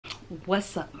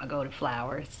What's up, my golden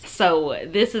flowers? So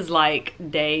this is like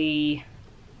day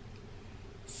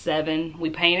 7. We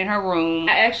painted her room.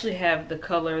 I actually have the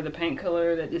color, the paint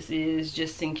color that this is,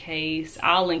 just in case.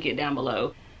 I'll link it down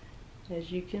below.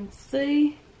 As you can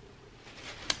see,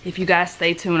 if you guys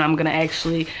stay tuned, I'm gonna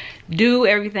actually do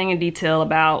everything in detail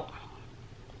about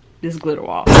this glitter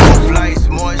wall. Flights,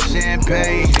 more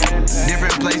champagne,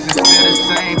 different places feel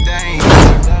the same thing.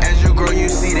 As you grow, you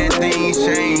see that things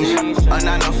change. A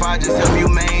 9 to 5 just help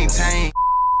you maintain.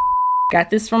 Got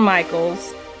this from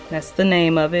Michaels. That's the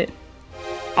name of it.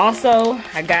 Also,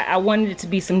 I wanted it to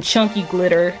be some chunky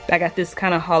glitter. I got this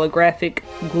kind of holographic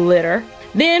glitter.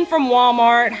 Then from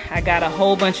Walmart, I got a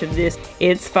whole bunch of this.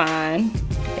 It's fine,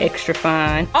 extra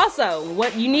fine. Also,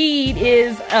 what you need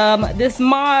is this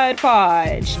Mod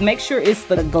Podge. Make sure it's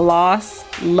the gloss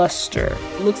luster.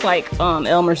 It looks like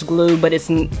Elmer's glue, but it's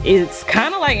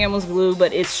kind of like Elmer's glue,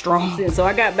 but it's strong. So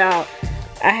I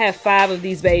have 5 of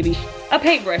these babies. A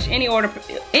paintbrush, any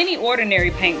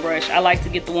ordinary paintbrush. I like to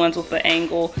get the ones with the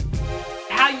angle.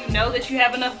 How you know that you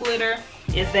have enough glitter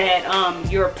is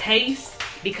that your paste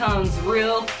becomes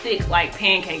real thick like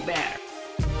pancake batter.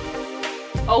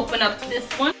 Open up this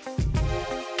one.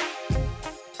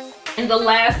 And the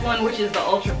last one, which is the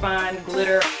ultra fine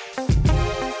glitter.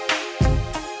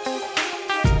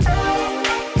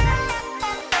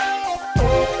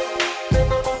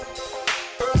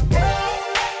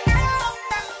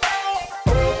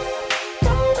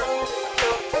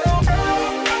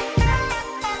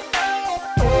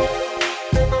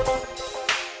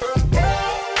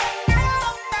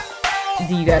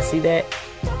 Do you guys see that?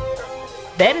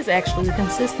 That is actually the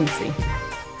consistency.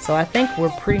 So I think we're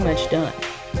pretty much done.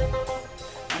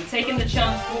 I'm taking the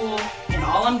chunk tool and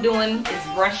all I'm doing is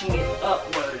brushing it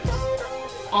upwards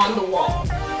on the wall.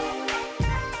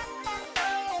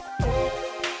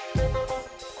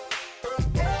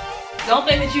 Don't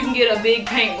think that you can get a big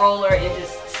paint roller and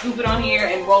just scoop it on here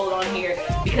and roll it on here,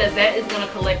 because that is going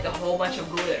to collect a whole bunch of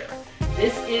glitter.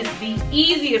 This is the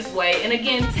easiest way, and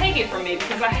again, take it from me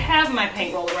because I have my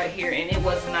paint roller right here and it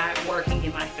was not working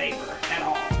in my favor at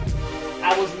all.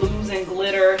 I was losing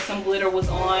glitter, some glitter was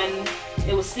on,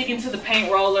 it was sticking to the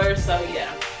paint roller, so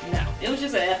yeah, no, it was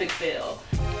just an epic fail.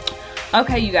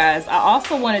 Okay, you guys, I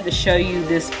also wanted to show you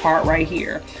this part right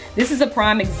here. This is a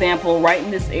prime example right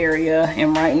in this area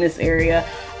and right in this area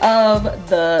of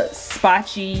the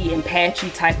spotchy and patchy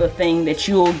type of thing that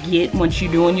you'll get once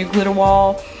you're doing your glitter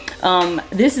wall.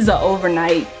 This is an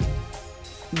overnight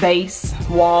base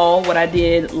wall, what I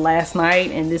did last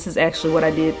night, and this is actually what I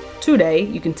did today.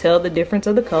 You can tell the difference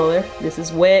of the color. This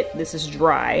is wet, this is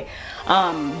dry.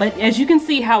 But as you can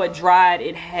see how it dried,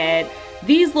 it had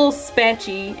these little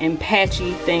spatchy and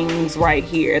patchy things right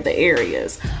here, the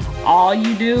areas. All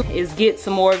you do is get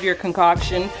some more of your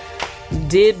concoction,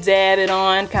 dab it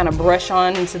on, kind of brush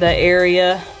on into that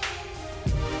area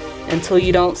until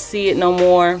you don't see it no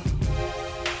more,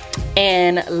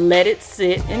 and let it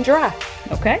sit and dry,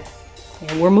 okay?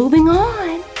 And we're moving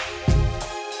on.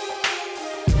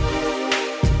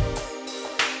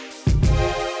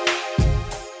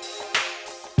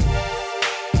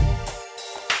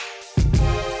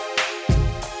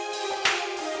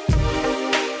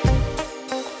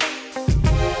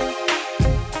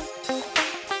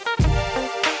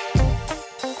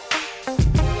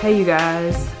 Hey you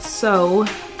guys, so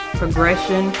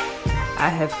progression, I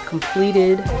have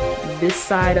completed this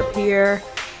side up here,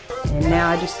 and now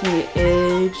I just need to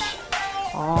edge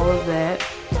all of that.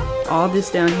 All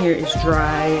this down here is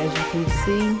dry, as you can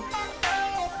see.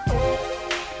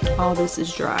 All this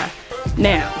is dry.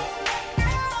 Now,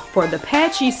 for the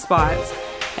patchy spots,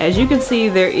 as you can see,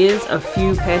 there is a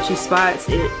few patchy spots.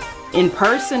 In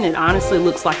person, it honestly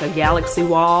looks like a galaxy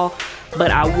wall,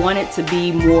 but I want it to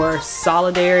be more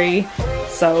solidary,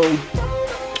 so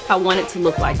I want it to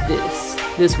look like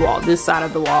this wall, this side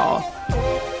of the wall.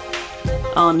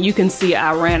 You can see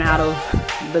I ran out of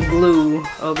the glue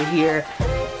over here,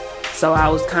 so I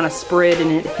was kind of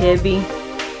spreading it heavy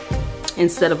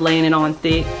instead of laying it on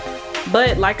thick.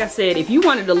 But like I said, if you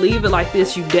wanted to leave it like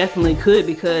this, you definitely could,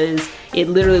 because it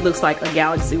literally looks like a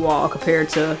galaxy wall compared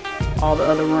to all the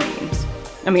other rooms.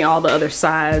 I mean, all the other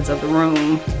sides of the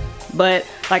room. But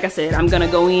like I said, I'm gonna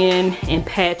go in and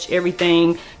patch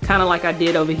everything kind of like I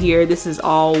did over here. This is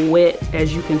all wet,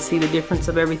 as you can see the difference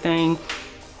of everything.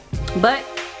 But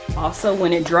also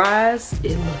when it dries,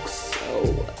 it looks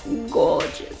so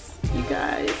gorgeous, you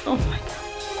guys. Oh my God.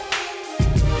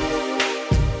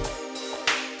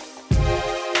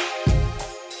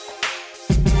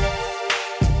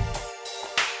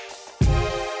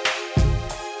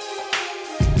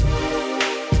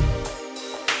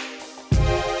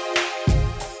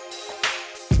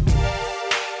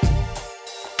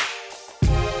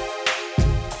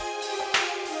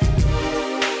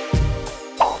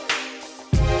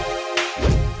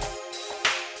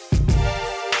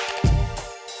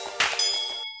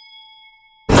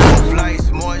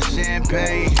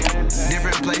 champagne.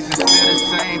 Different places, still the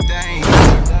same thing.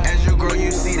 As you grow,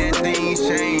 you see that things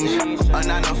change. A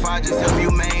 9 to 5 just help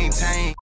you maintain.